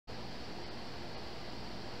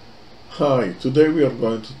Hi, today we are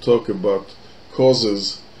going to talk about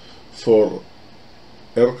causes for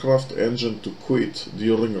aircraft engine to quit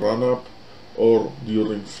during run-up or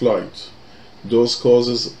during flight. Those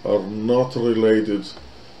causes are not related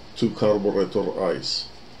to carburetor ice.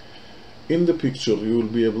 In the picture you will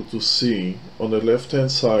be able to see on the left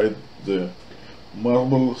hand side the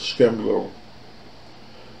Marvel Schebler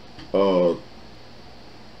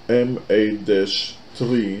MA-3.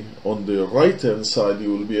 On the right hand side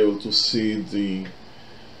you will be able to see the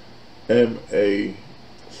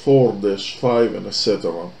MA4-5 and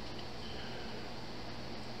etc.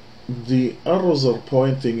 The arrows are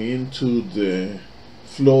pointing into the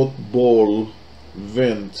float ball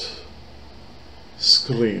vent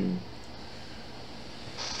screen.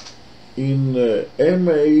 In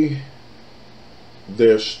MA-3,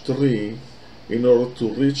 in order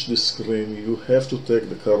to reach the screen, you have to take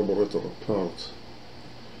the carburetor apart.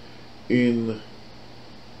 In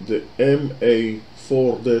the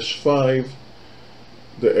MA4-5,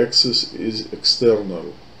 the access is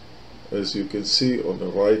external, as you can see on the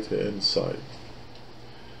right hand side.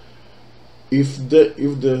 If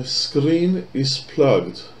the screen is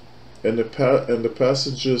plugged and the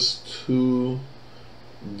passages to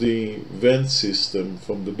the vent system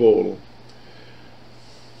from the ball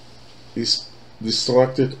is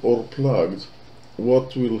distracted or plugged,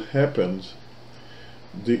 what will happen?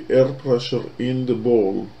 The air pressure in the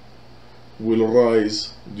ball will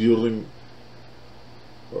rise during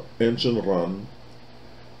engine run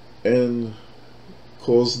and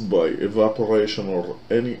caused by evaporation or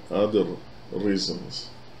any other reasons,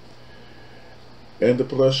 and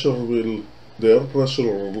the air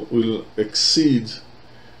pressure will exceed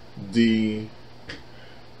the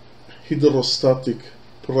hydrostatic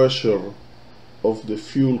pressure of the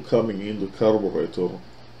fuel coming in the carburetor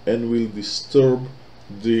and will disturb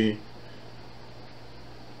the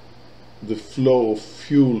flow of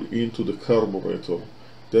fuel into the carburetor.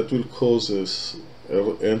 That will cause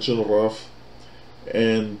engine rough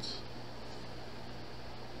and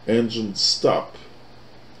engine stop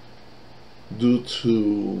due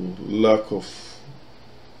to lack of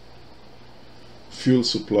fuel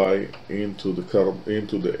supply into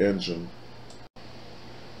the engine.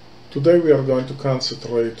 Today we are going to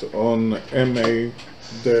concentrate on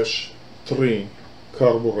MA-3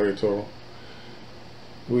 carburetor,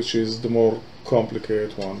 which is the more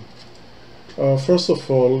complicated one. First of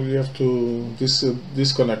all, you have to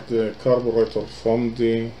disconnect the carburetor from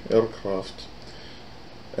the aircraft,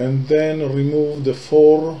 and then remove the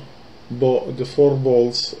four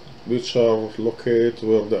bolts which are located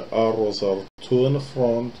where the arrows are, 2 in the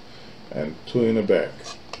front and 2 in the back.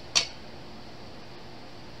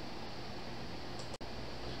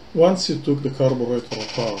 Once you took the carburetor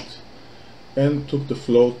apart and took the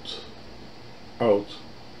float out,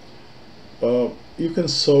 you can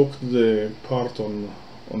soak the part on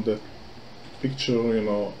the picture,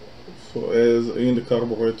 as in the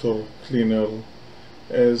carburetor cleaner,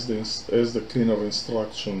 as the cleaner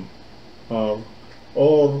instruction are,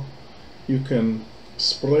 or you can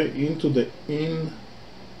spray into the in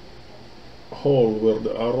hole where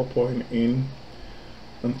the arrow point in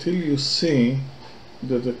until you see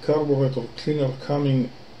that the carburetor cleaner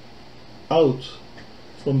coming out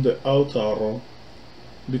from the out arrow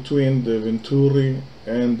between the venturi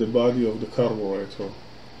and the body of the carburetor.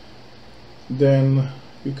 Then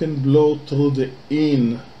you can blow through the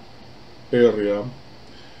in area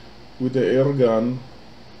with the air gun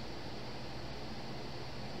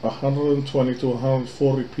 120 to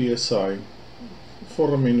 140 psi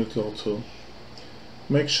for a minute or two.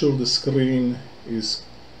 Make sure the screen is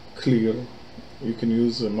clear. You can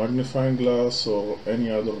use a magnifying glass or any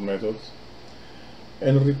other method,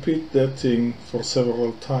 and repeat that thing for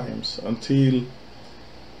several times until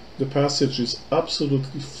the passage is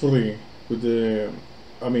absolutely free with the,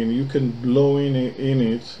 you can blow in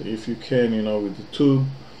it if you can, with the tube,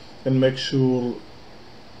 and make sure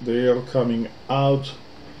the air coming out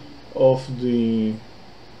of the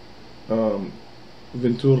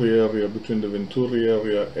venturi area, between the venturi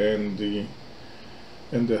area and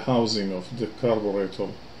the housing of the carburetor.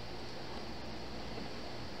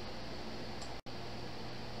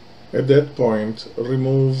 At that point,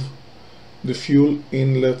 remove the fuel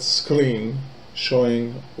inlet screen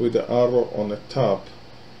showing with the arrow on the top,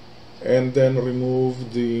 and then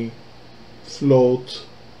remove the float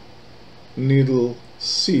needle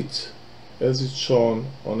seat as it's shown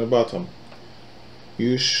on the bottom.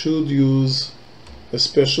 You should use a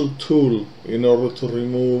special tool in order to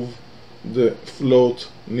remove the float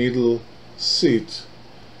needle seat,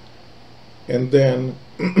 and then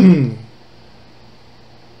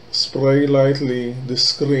spray lightly the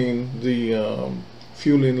screen, the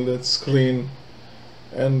fuel inlet screen,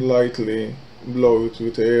 and lightly blow it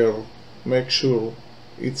with air. Make sure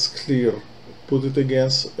it's clear. Put it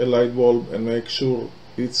against a light bulb and make sure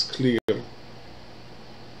it's clear.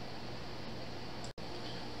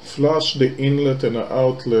 Flush the inlet and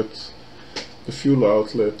outlet, the fuel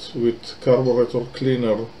outlet, with carburetor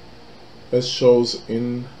cleaner as shows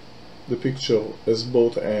in the picture as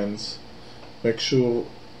both ends. Make sure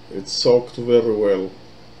it's soaked very well.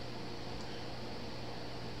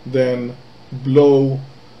 Then blow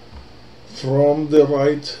from the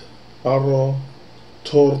right arrow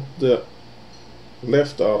toward the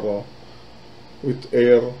left arrow with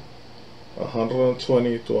air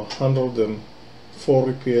 120 to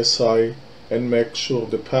 140 psi, and make sure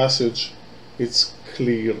the passage is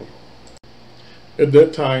clear. At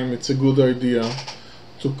that time it's a good idea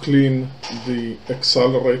to clean the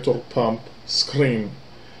accelerator pump screen.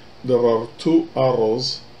 There are two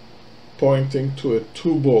arrows pointing to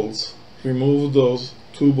two bolts. Remove those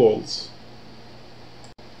two bolts.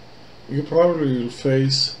 You probably will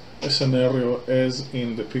face a scenario as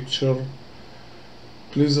in the picture.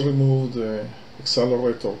 Please remove the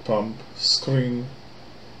accelerator pump screen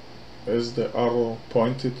as the arrow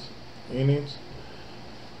pointed in it.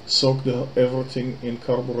 Soak everything in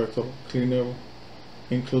carburetor cleaner,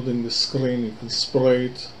 including the screen. You can spray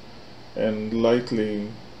it and lightly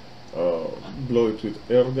blow it with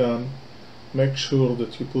air gun. Make sure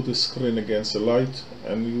that you put the screen against the light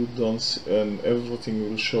and you don't and everything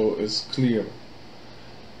will show as clear.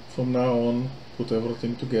 From now on, put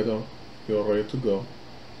everything together. You're ready to go.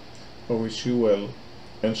 I wish you well,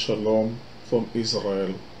 and shalom from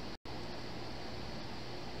Israel.